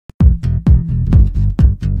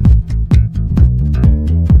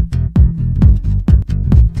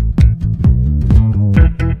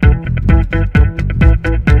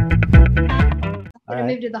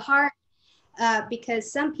to the heart,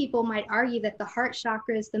 because some people might argue that the heart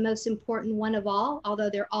chakra is the most important one of all, although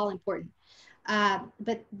they're all important.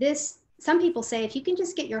 But some people say if you can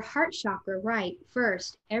just get your heart chakra right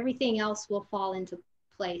first, everything else will fall into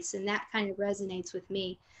place. And that kind of resonates with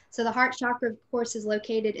me. So the heart chakra, of course, is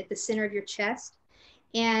located at the center of your chest.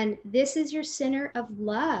 And this is your center of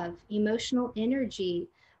love, emotional energy,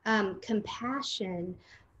 compassion,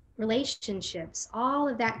 relationships, all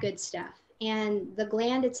of that good stuff. And the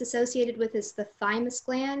gland it's associated with is the thymus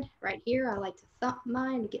gland right here. I like to thump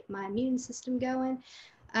mine to get my immune system going.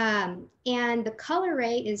 And the color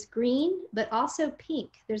ray is green, but also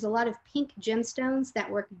pink. There's a lot of pink gemstones that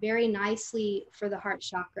work very nicely for the heart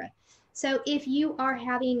chakra. So if you are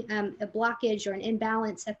having a blockage or an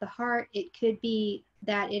imbalance at the heart, it could be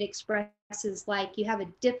that it expresses like you have a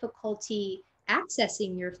difficulty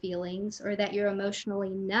accessing your feelings, or that you're emotionally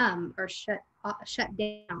numb or shut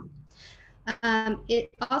down.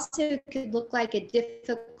 It also could look like a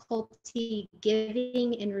difficulty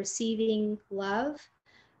giving and receiving love,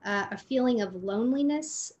 a feeling of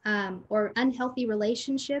loneliness, or unhealthy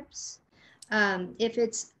relationships. If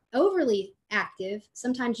it's overly active,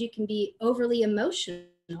 sometimes you can be overly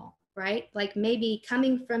emotional, right? Like maybe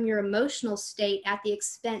coming from your emotional state at the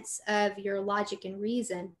expense of your logic and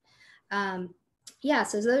reason. Yeah,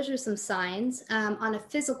 so those are some signs. On a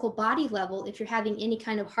physical body level, if you're having any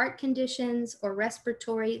kind of heart conditions or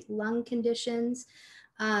respiratory lung conditions,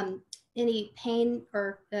 any pain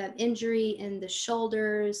or injury in the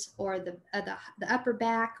shoulders or the upper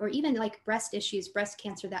back, or even like breast issues, breast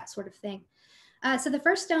cancer, that sort of thing. So the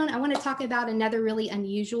first stone, I want to talk about another really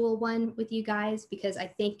unusual one with you guys, because I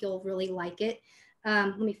think you'll really like it.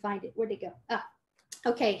 Let me find it. Where'd it go?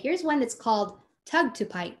 Okay, here's one that's called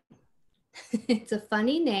Tugtupite. It's a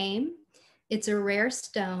funny name. It's a rare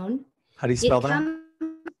stone. How do you spell that? It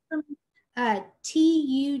comes from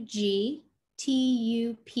Tuguptite.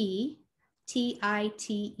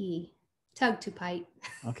 Tugtupite.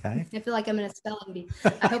 Okay. I feel like I'm in a spelling bee.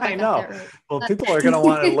 I hope I got that right. Well, people are going to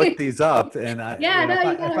want to look these up. And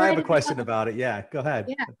if I have a question about it, yeah, go ahead.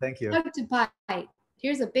 Yeah. Thank you. Tugtupite.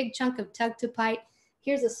 Here's a big chunk of Tugtupite.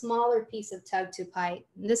 Here's a smaller piece of Tugtupite.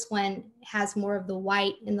 This one has more of the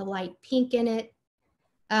white and the light pink in it.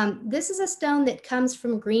 This is a stone that comes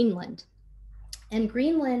from Greenland. And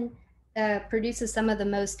Greenland produces some of the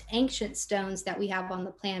most ancient stones that we have on the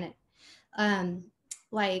planet.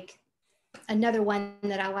 Like another one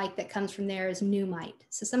that I like that comes from there is Numite.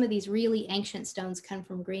 So some of these really ancient stones come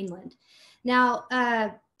from Greenland. Now,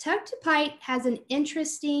 Tugtupite has an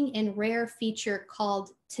interesting and rare feature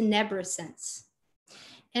called tenebrescence.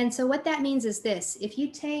 And so what that means is this: if you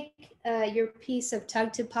take your piece of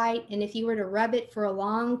Tugtupite, and if you were to rub it for a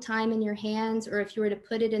long time in your hands, or if you were to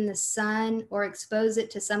put it in the sun or expose it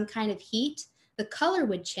to some kind of heat, the color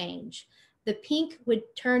would change. The pink would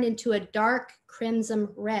turn into a dark crimson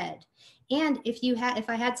red. And if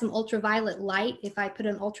I had some ultraviolet light, if I put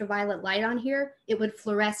an ultraviolet light on here, it would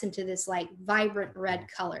fluoresce into this like vibrant red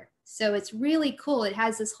color. So it's really cool. It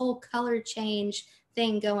has this whole color change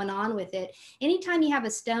thing going on with it. Anytime you have a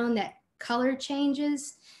stone that color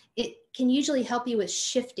changes, it can usually help you with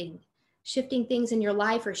shifting things in your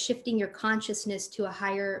life, or shifting your consciousness to a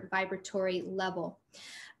higher vibratory level.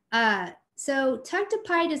 So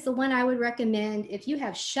Tugtupite is the one I would recommend if you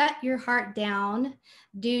have shut your heart down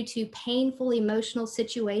due to painful emotional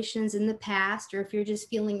situations in the past, or if you're just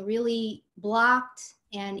feeling really blocked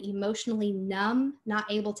and emotionally numb, not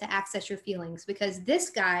able to access your feelings. Because this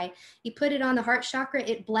guy, you put it on the heart chakra,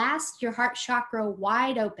 it blasts your heart chakra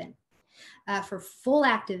wide open for full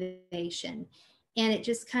activation. And it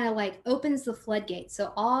just kind of like opens the floodgates.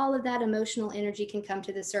 So all of that emotional energy can come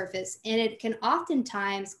to the surface. And it can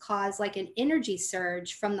oftentimes cause like an energy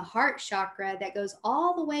surge from the heart chakra that goes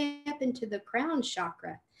all the way up into the crown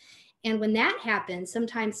chakra. And when that happens,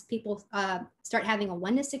 sometimes people start having a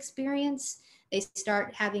oneness experience. They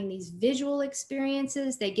start having these visual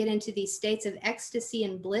experiences. They get into these states of ecstasy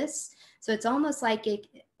and bliss. So it's almost like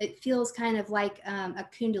it feels kind of like a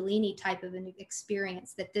Kundalini type of an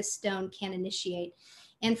experience that this stone can initiate.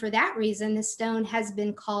 And for that reason, this stone has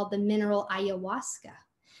been called the mineral ayahuasca,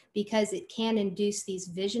 because it can induce these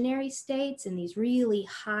visionary states and these really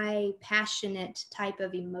high, passionate type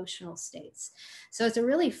of emotional states. So it's a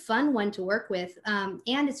really fun one to work with. And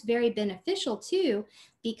it's very beneficial too,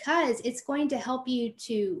 because it's going to help you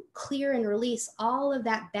to clear and release all of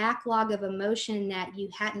that backlog of emotion that you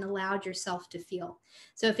hadn't allowed yourself to feel.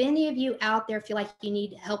 So if any of you out there feel like you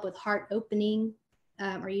need help with heart opening,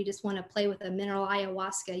 or you just want to play with a mineral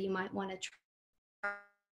ayahuasca, you might want to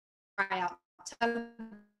try out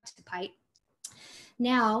Tugtupite.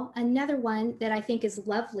 Now, another one that I think is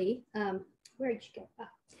lovely, where did you go?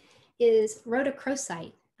 Is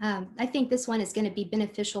rhodochrosite. I think this one is going to be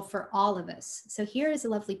beneficial for all of us. So here is a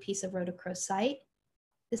lovely piece of rhodochrosite.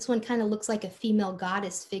 This one kind of looks like a female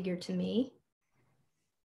goddess figure to me.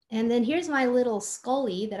 And then here's my little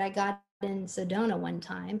scully that I got in Sedona one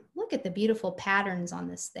time. Look at the beautiful patterns on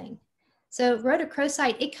this thing. So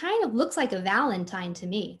rhodochrosite, it kind of looks like a Valentine to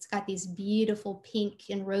me. It's got these beautiful pink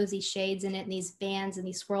and rosy shades in it, and these bands and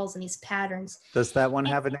these swirls and these patterns. Does that one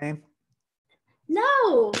have a name?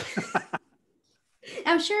 No.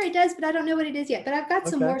 I'm sure it does, but I don't know what it is yet. But I've got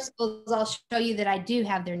some more skulls I'll show you that I do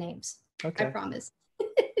have their names. Okay. I promise.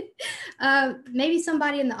 Maybe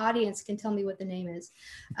somebody in the audience can tell me what the name is.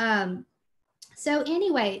 So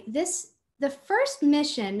anyway, the first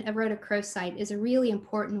mission of rhodochrosite is a really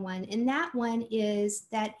important one. And that one is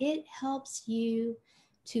that it helps you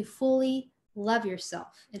to fully love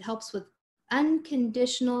yourself. It helps with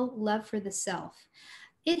unconditional love for the self.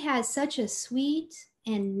 It has such a sweet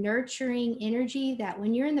and nurturing energy that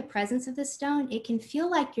when you're in the presence of the stone, it can feel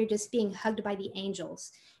like you're just being hugged by the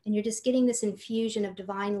angels. And you're just getting this infusion of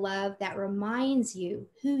divine love that reminds you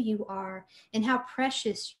who you are and how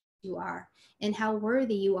precious you are and how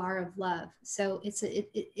worthy you are of love. So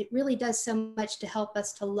it really does so much to help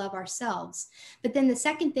us to love ourselves. But then the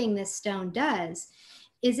second thing this stone does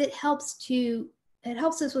is it helps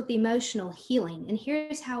us with emotional healing. And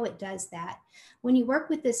here's how it does that. When you work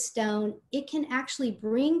with this stone, it can actually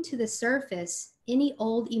bring to the surface any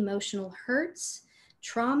old emotional hurts,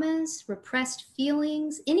 traumas, repressed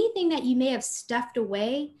feelings, anything that you may have stuffed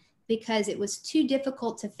away because it was too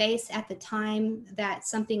difficult to face at the time that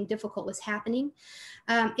something difficult was happening.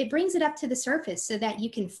 It brings it up to the surface so that you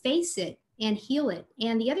can face it and heal it.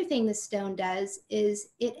 And the other thing this stone does is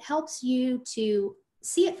it helps you to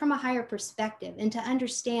see it from a higher perspective and to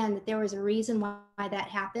understand that there was a reason why that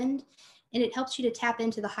happened. And it helps you to tap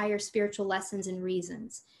into the higher spiritual lessons and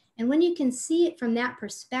reasons. And when you can see it from that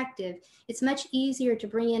perspective, it's much easier to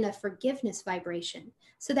bring in a forgiveness vibration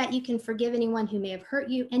so that you can forgive anyone who may have hurt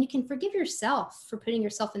you, and you can forgive yourself for putting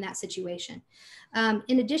yourself in that situation.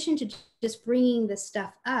 In addition to just bringing the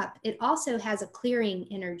stuff up, it also has a clearing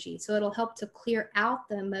energy. So it'll help to clear out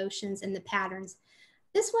the emotions and the patterns.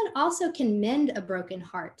 This one also can mend a broken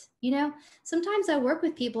heart. You know, sometimes I work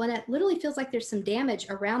with people and it literally feels like there's some damage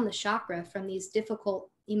around the chakra from these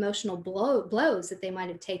difficult emotional blows that they might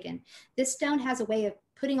have taken. This stone has a way of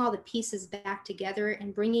putting all the pieces back together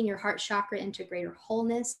and bringing your heart chakra into greater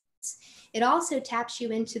wholeness. It also taps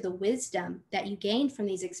you into the wisdom that you gained from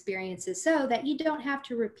these experiences so that you don't have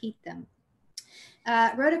to repeat them.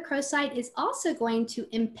 Rhodochrosite is also going to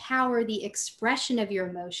empower the expression of your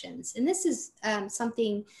emotions. And this is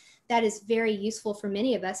something that is very useful for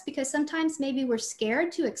many of us because sometimes maybe we're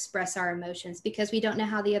scared to express our emotions because we don't know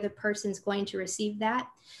how the other person's going to receive that.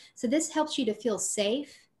 So this helps you to feel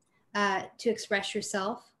safe to express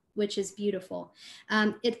yourself, which is beautiful.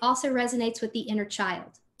 It also resonates with the inner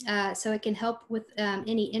child. So it can help with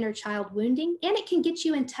any inner child wounding, and it can get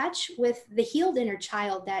you in touch with the healed inner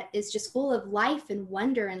child that is just full of life and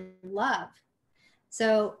wonder and love.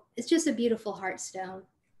 So it's just a beautiful heart stone.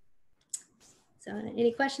 So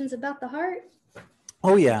any questions about the heart?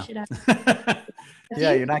 Oh, yeah.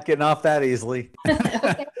 Yeah, you're not getting off that easily.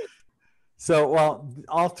 Okay. So, well,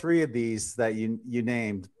 all three of these that you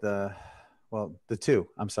named, the two,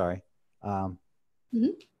 I'm sorry.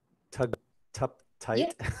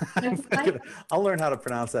 Tight. Yeah. I'll learn how to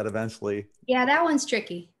pronounce that eventually. Yeah, that one's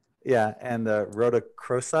tricky. Yeah, and the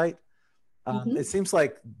rhodochrosite. It seems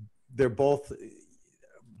like they're both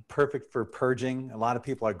perfect for purging. A lot of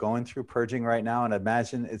people are going through purging right now, and I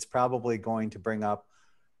imagine it's probably going to bring up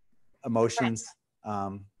emotions.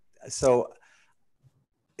 Right. So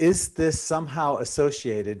is this somehow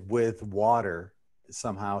associated with water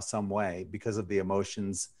somehow, some way, because of the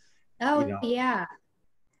emotions? Oh, yeah.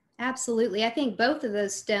 Absolutely. I think both of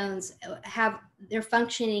those stones have their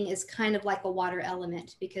functioning is kind of like a water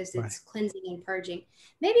element because it's cleansing and purging.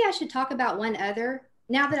 Maybe I should talk about one other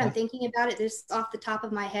now that I'm thinking about it, just off the top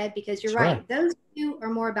of my head, because you're right. Those two are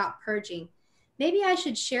more about purging. Maybe I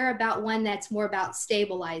should share about one that's more about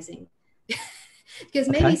stabilizing because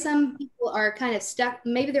maybe some people are kind of stuck.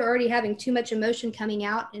 Maybe they're already having too much emotion coming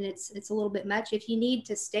out and it's a little bit much. If you need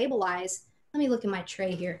to stabilize, let me look at my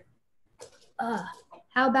tray here.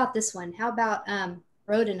 How about this one? How about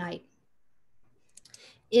rhodonite?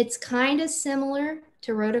 It's kind of similar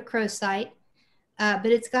to rhodochrosite, but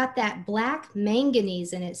it's got that black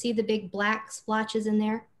manganese in it. See the big black splotches in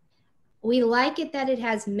there? We like it that it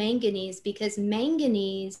has manganese because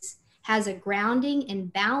manganese has a grounding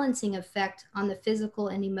and balancing effect on the physical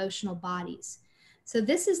and emotional bodies. So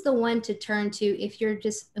this is the one to turn to if you're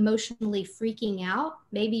just emotionally freaking out.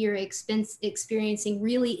 Maybe you're experiencing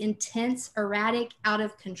really intense, erratic, out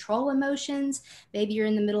of control emotions. Maybe you're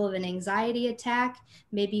in the middle of an anxiety attack.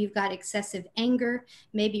 Maybe you've got excessive anger.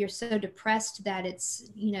 Maybe you're so depressed that it's,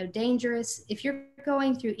 dangerous. If you're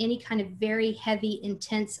going through any kind of very heavy,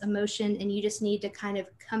 intense emotion and you just need to kind of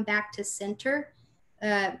come back to center,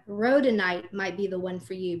 rhodonite might be the one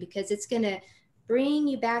for you, because it's going to bring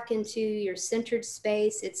you back into your centered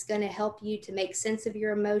space. It's going to help you to make sense of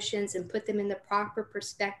your emotions and put them in the proper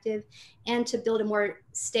perspective, and to build a more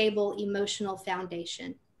stable emotional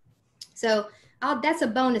foundation. So that's a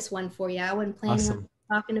bonus one for you. I wasn't planning on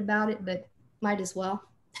talking about it, but might as well.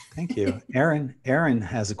 Thank you. Erin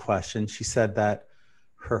has a question. She said that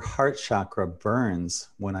her heart chakra burns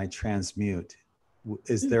when I transmute.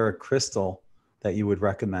 Is there a crystal that you would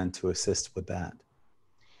recommend to assist with that?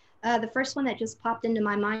 The first one that just popped into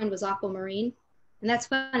my mind was aquamarine. And that's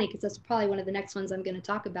funny because that's probably one of the next ones I'm going to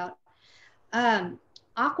talk about.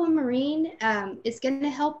 Aquamarine is going to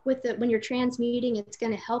help with when you're transmuting. It's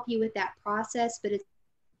going to help you with that process, but it's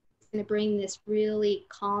going to bring this really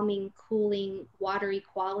calming, cooling, watery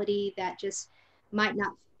quality that just might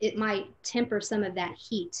temper some of that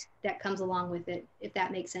heat that comes along with it, if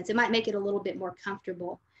that makes sense. It might make it a little bit more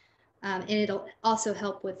comfortable. And it'll also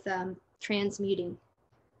help with transmuting.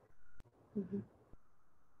 Mm-hmm.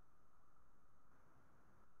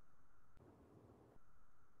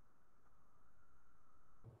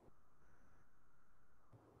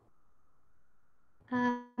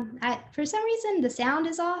 For some reason, the sound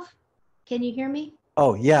is off. Can you hear me?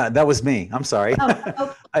 Oh, yeah, that was me. I'm sorry.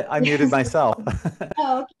 Oh. I muted myself.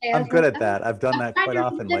 Oh, okay. I'm good at that. I've done that quite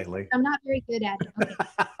often lately. I'm not very good at it.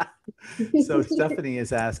 Okay. So Stephanie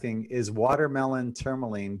is asking, is watermelon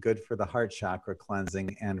tourmaline good for the heart chakra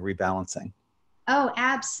cleansing and rebalancing? Oh,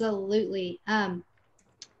 absolutely.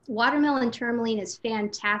 Watermelon tourmaline is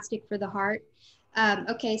fantastic for the heart.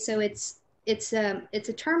 Okay, so it's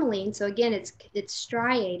a tourmaline. So again, it's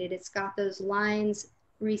striated. It's got those lines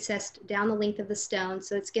recessed down the length of the stone.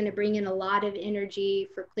 So it's going to bring in a lot of energy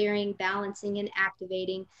for clearing, balancing, and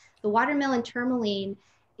activating. The watermelon tourmaline,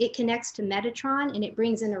 it connects to Metatron, and it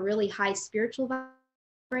brings in a really high spiritual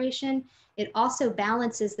vibration. It also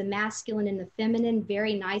balances the masculine and the feminine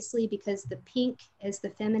very nicely, because the pink is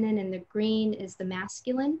the feminine and the green is the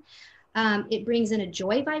masculine. It brings in a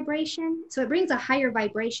joy vibration. So it brings a higher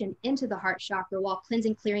vibration into the heart chakra while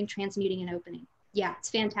cleansing, clearing, transmuting, and opening. Yeah,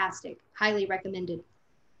 it's fantastic. Highly recommended.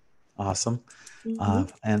 Awesome. Mm-hmm.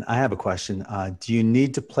 And I have a question. Do you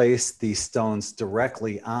need to place these stones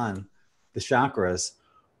directly on the chakras,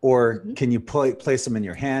 or can you place them in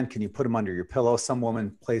your hand? Can you put them under your pillow? Some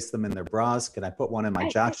women place them in their bras. Can I put one in my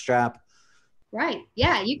jock strap? Right.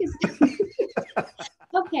 Yeah, you can.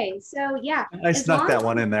 Okay, so yeah. I snuck that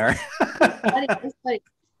one in there.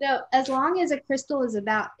 So as long as a crystal is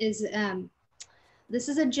this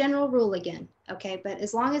is a general rule again, okay? But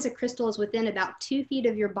as long as a crystal is within about 2 feet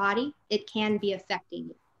of your body, it can be affecting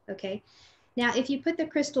you, okay? Now, if you put the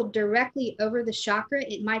crystal directly over the chakra,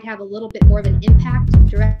 it might have a little bit more of an impact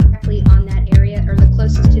directly on that area, or the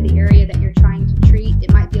closest to the area that you're